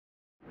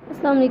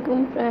अस्सलाम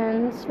वालेकुम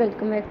friends,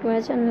 welcome back to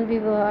my channel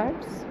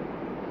viewers.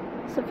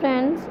 So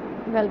friends,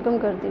 welcome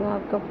करती हूँ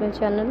आपको अपने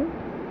channel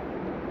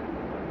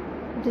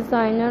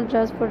designer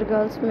dress for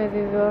girls में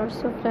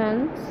व्यूअर्स। सो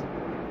फ्रेंड्स,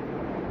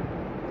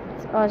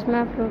 आज मैं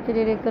आप लोगों के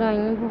लिए लेकर आई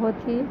हूँ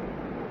बहुत ही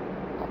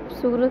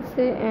खूबसूरत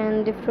से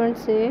एंड डिफरेंट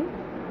से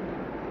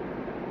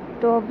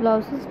टॉप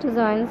ब्लाउजेस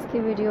डिज़ाइंस की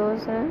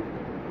वीडियोस हैं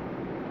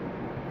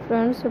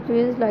फ्रेंड्स। तो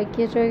प्लीज़ लाइक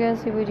कीजिएगा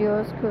ऐसी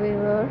वीडियोस को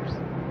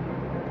व्यूअर्स,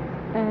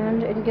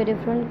 and इनके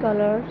different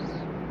colors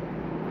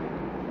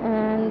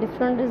and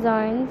different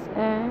designs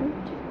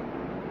and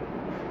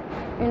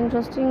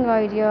interesting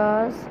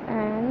ideas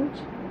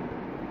and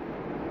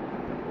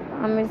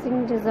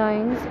amazing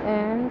designs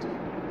and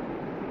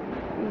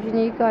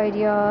unique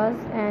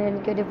ideas and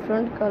इनके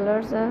different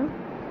colors and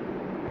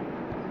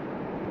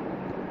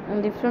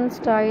different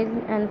style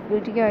and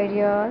pretty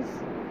ideas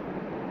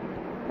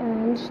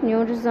and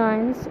new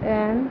designs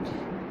and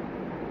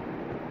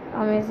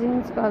amazing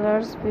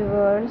colors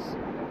viewers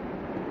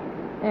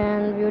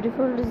and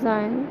beautiful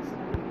designs.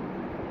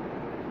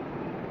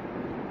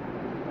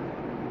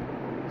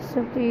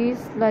 So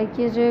please like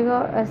कीजिएगा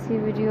ऐसी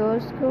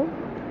videos को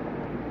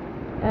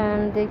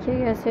and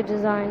देखिएगा ऐसे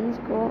designs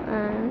को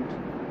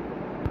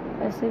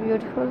and ऐसे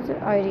beautiful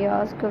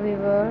ideas को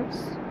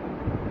viewers।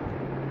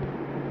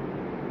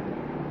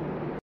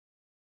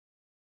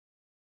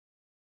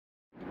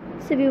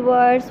 सभी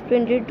viewers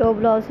printed top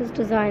blouses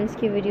designs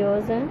की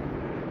वीडियोस हैं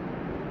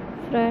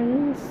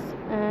friends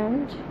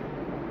and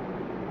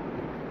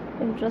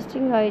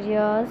interesting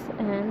ideas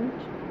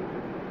and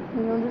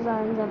new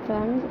designs of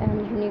friends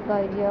and unique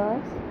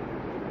ideas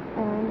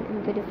and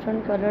इनके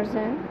different colors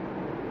हैं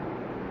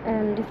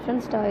and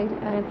different style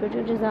and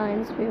pretty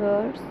designs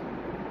viewers,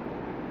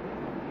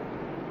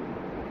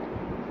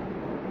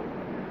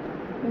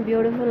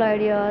 beautiful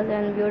ideas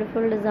and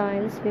beautiful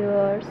designs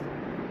viewers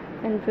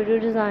and pretty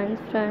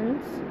designs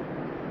friends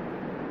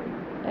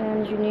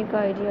and unique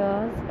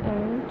ideas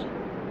and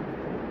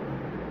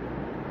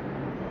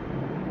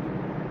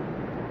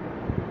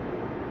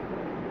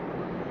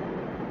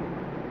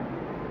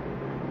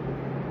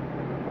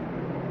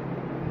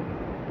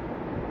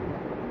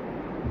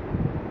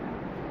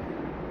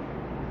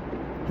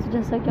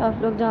जैसा कि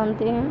आप लोग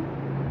जानते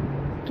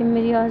हैं कि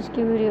मेरी आज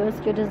की वीडियोस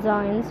के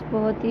डिज़ाइंस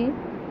बहुत ही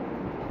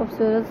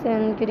खूबसूरत से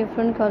इनके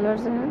डिफरेंट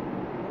कलर्स हैं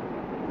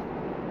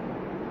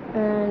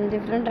एंड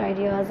डिफरेंट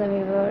आइडियाज़ हैं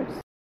व्यूअर्स।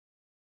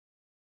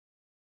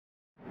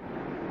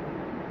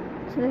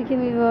 तो देखिए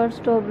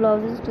व्यूअर्स टॉप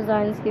ब्लाउजेस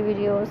डिज़ाइंस की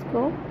वीडियोस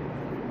को।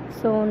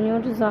 So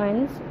new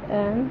designs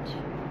and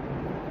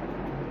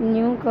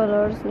new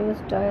colours, new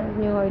style,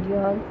 new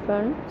ideas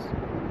friends.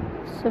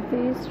 So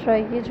please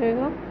try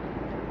कीजिएगा।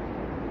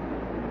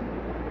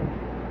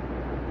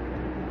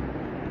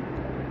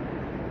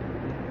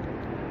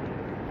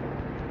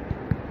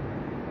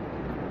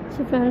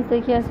 सो फ्रेंड्स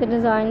देखिए ऐसे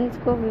डिज़ाइंस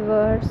को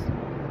व्यूअर्स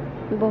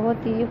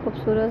बहुत ही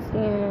खूबसूरत सी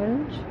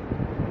एंड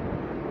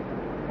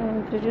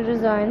प्रिटी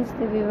डिज़ाइंस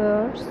थे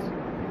व्यूअर्स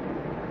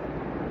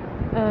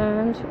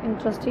एंड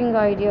इंटरेस्टिंग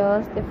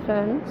आइडियाज़ थे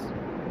फ्रेंड्स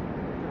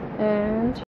एंड